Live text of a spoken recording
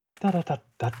Da, da, da,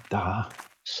 da, da.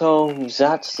 So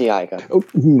that's the Eiger. Oh,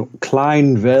 no,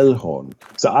 Klein Wellhorn.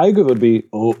 The Eiger would be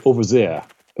over there,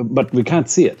 but we can't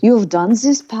see it. You've done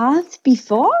this path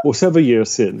before? Well, several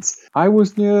years since. I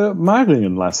was near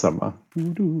Meiringen last summer.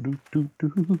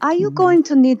 Are you going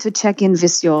to need to check in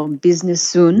with your business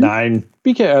soon? Nein,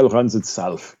 BKL runs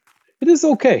itself. It is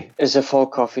okay. Is there 4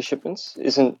 coffee shipments?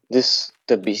 Isn't this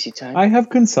the busy time? I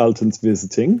have consultants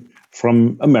visiting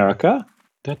from America.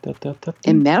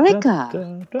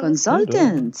 America.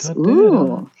 Consultants.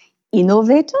 Ooh.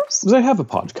 Innovators? They have a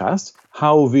podcast,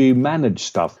 How We Manage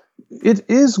Stuff. It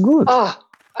is good. Ah,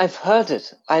 I've heard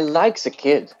it. I like the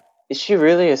kid. Is she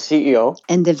really a CEO?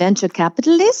 And the venture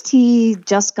capitalist? He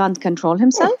just can't control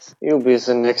himself? You'll be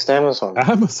the next Amazon.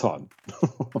 Amazon.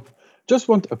 Just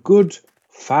want a good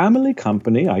family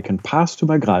company I can pass to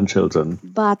my grandchildren.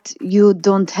 But you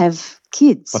don't have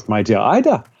kids. But my dear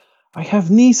Ida, I have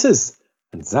nieces.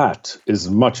 And that is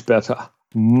much better.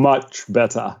 Much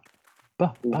better.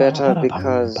 Better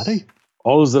because...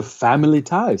 all the family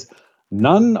ties.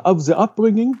 None of the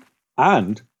upbringing.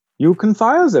 And you can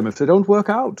fire them if they don't work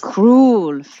out.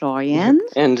 Cruel, Florian.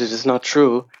 And it is not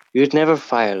true. You'd never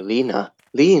fire Lena.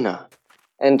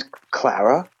 And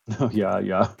Clara.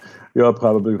 Yeah. You're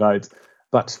probably right.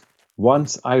 But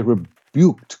once I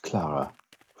rebuked Clara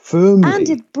firmly. And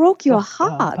it broke your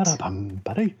heart.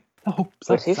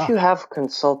 But if you have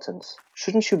consultants,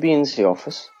 shouldn't you be in the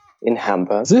office in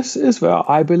Hamburg? This is where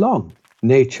I belong.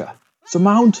 Nature. The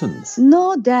mountains.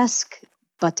 No desk,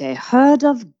 but a herd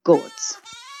of goats.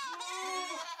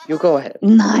 You go ahead.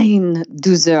 Nein,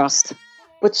 du sollst.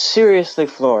 But seriously,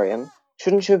 Florian,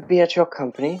 shouldn't you be at your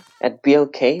company, at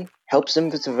BLK, help them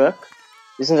with the work?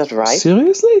 Isn't that right?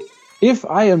 Seriously? If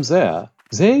I am there,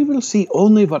 they will see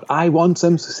only what I want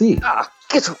them to see.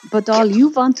 But all you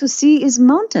want to see is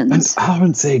mountains. And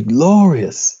aren't they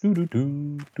glorious?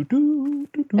 And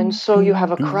so you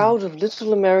have a crowd of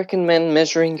little American men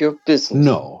measuring your business.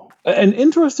 No. An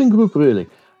interesting group, really.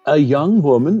 A young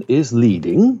woman is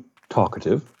leading,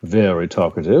 talkative, very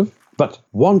talkative, but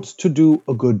wants to do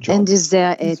a good job. And is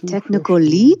there a technical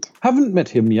lead? Haven't met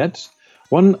him yet.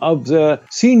 One of the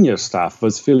senior staff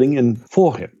was filling in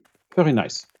for him. Very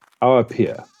nice. Our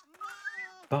peer.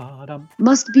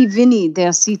 Must be Vinny,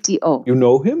 their CTO. You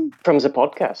know him? From the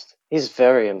podcast. He's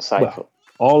very insightful. Well,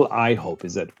 all I hope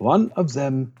is that one of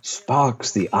them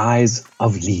sparks the eyes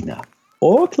of Lena.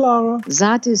 Or Clara.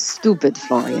 That is stupid,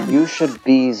 Florian. You should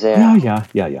be there.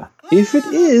 Yeah. If it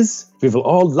is, we will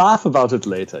all laugh about it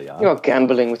later, yeah? You're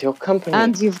gambling with your company.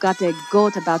 And you've got a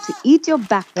goat about to eat your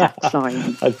backpack,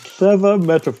 Florian. A clever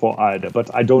metaphor, Ida, but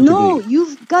I don't No, agree.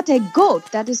 you've got a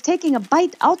goat that is taking a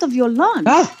bite out of your lunch.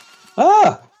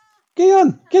 Get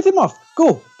on, get him off.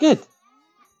 Go, get.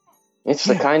 It's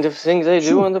the kind of thing they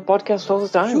do on the podcast all the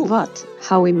time. What?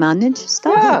 How we manage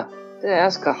stuff? Yeah. They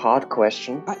ask a hard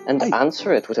question and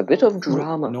answer it with a bit of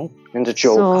drama and a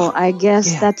joke. So I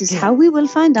guess that is how we will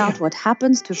find out what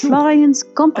happens to Florian's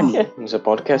company. The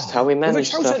podcast, How We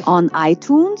Manage Stuff. On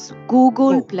iTunes,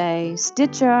 Google Play,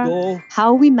 Stitcher,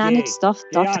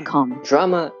 howwemanagestuff.com.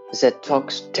 Drama that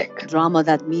talks tech. Drama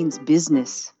that means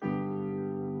business.